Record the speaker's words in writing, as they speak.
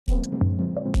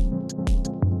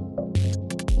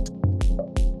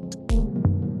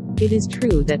It is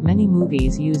true that many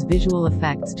movies use visual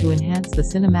effects to enhance the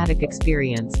cinematic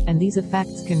experience, and these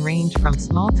effects can range from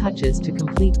small touches to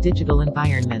complete digital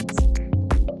environments.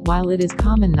 While it is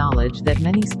common knowledge that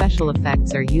many special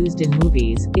effects are used in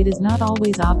movies, it is not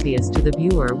always obvious to the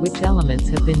viewer which elements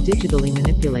have been digitally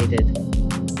manipulated.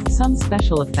 Some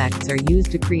special effects are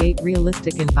used to create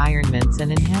realistic environments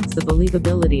and enhance the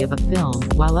believability of a film,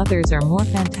 while others are more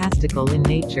fantastical in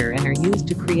nature and are used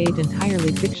to create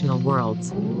entirely fictional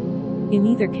worlds. In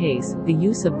either case, the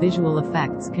use of visual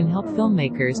effects can help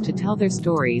filmmakers to tell their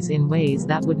stories in ways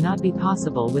that would not be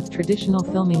possible with traditional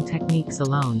filming techniques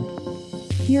alone.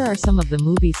 Here are some of the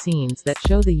movie scenes that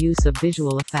show the use of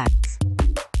visual effects.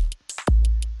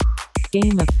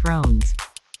 Game of Thrones.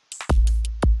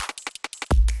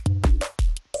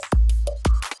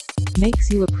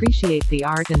 Makes you appreciate the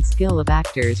art and skill of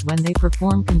actors when they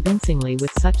perform convincingly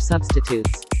with such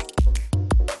substitutes.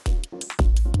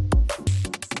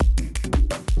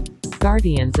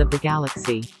 Guardians of the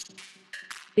Galaxy.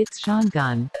 It's Sean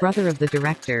Gunn, brother of the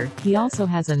director. He also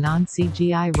has a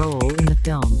non-CGI role in the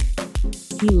film.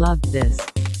 He loved this.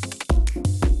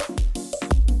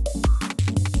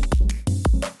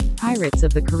 Pirates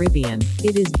of the Caribbean.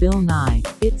 It is Bill Nye.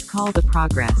 It's called a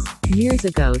progress. Years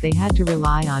ago they had to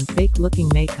rely on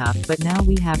fake-looking makeup, but now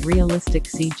we have realistic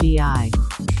CGI.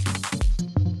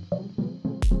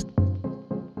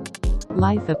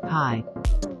 Life of Pi.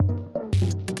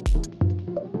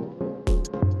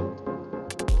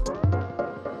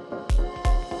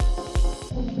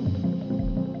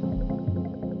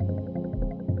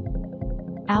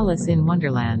 Alice in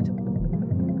Wonderland.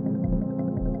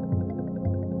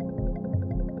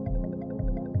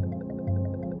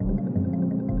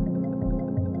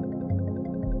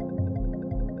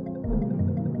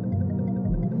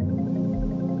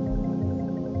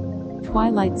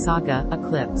 Twilight Saga: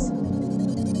 Eclipse.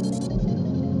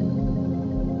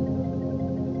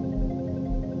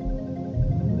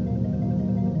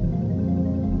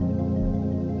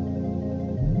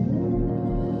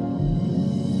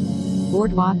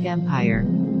 Boardwalk Empire.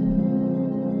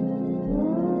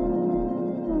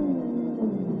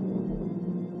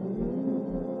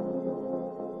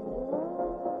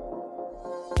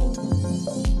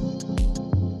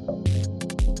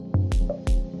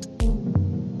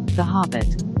 The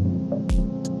Hobbit.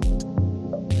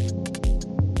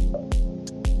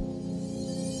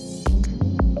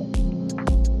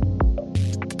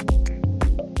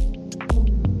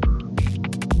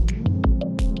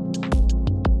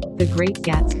 The Great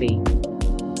Gatsby.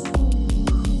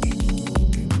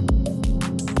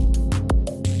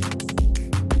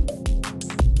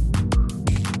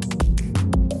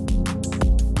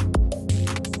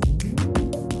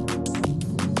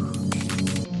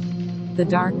 The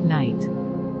Dark Knight.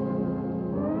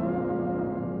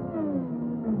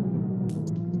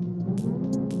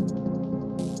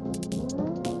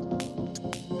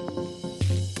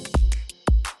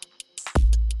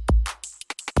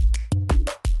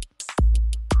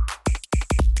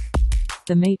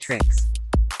 The Matrix.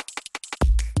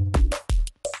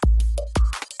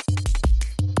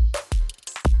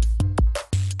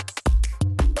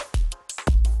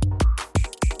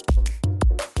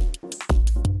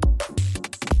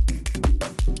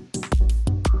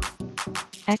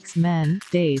 X-Men: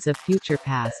 Days of Future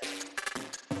Past.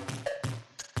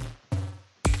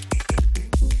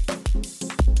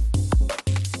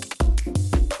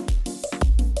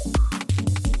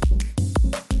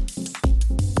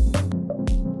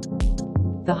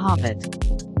 The Hobbit.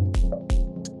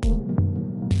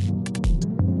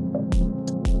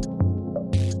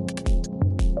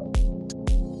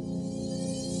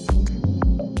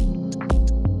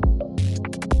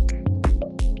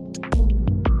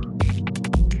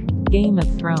 Game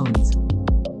of Thrones.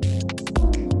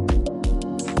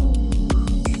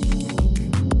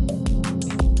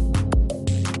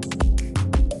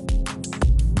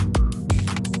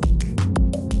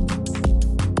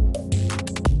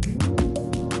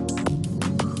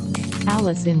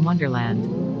 Alice in Wonderland.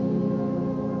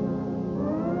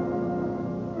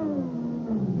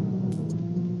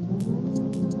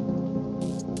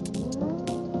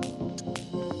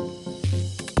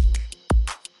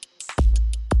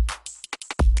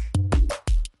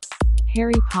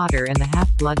 Harry Potter and the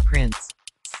Half-Blood Prince.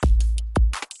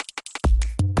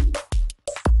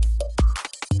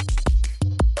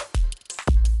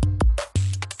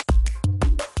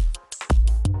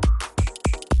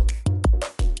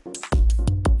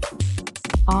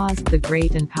 Oz the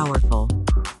Great and Powerful.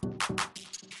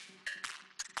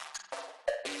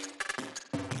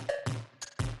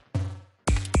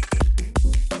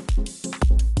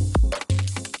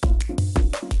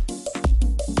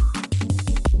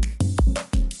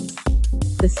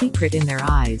 The secret in their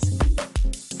eyes.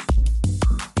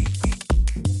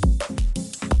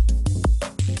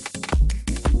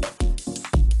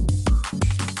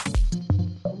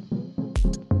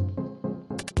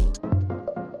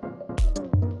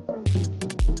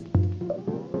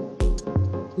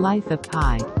 Life of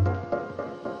Pi.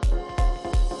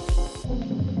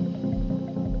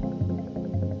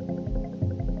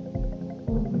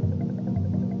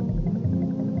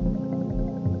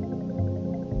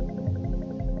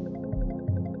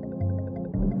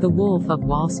 The Wolf of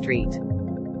Wall Street.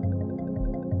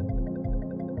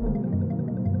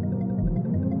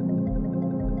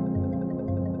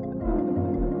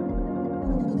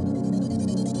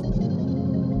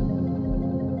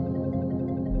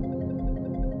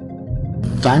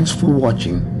 Thanks for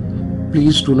watching.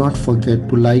 Please do not forget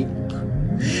to like,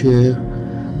 share,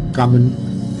 comment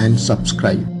and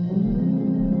subscribe.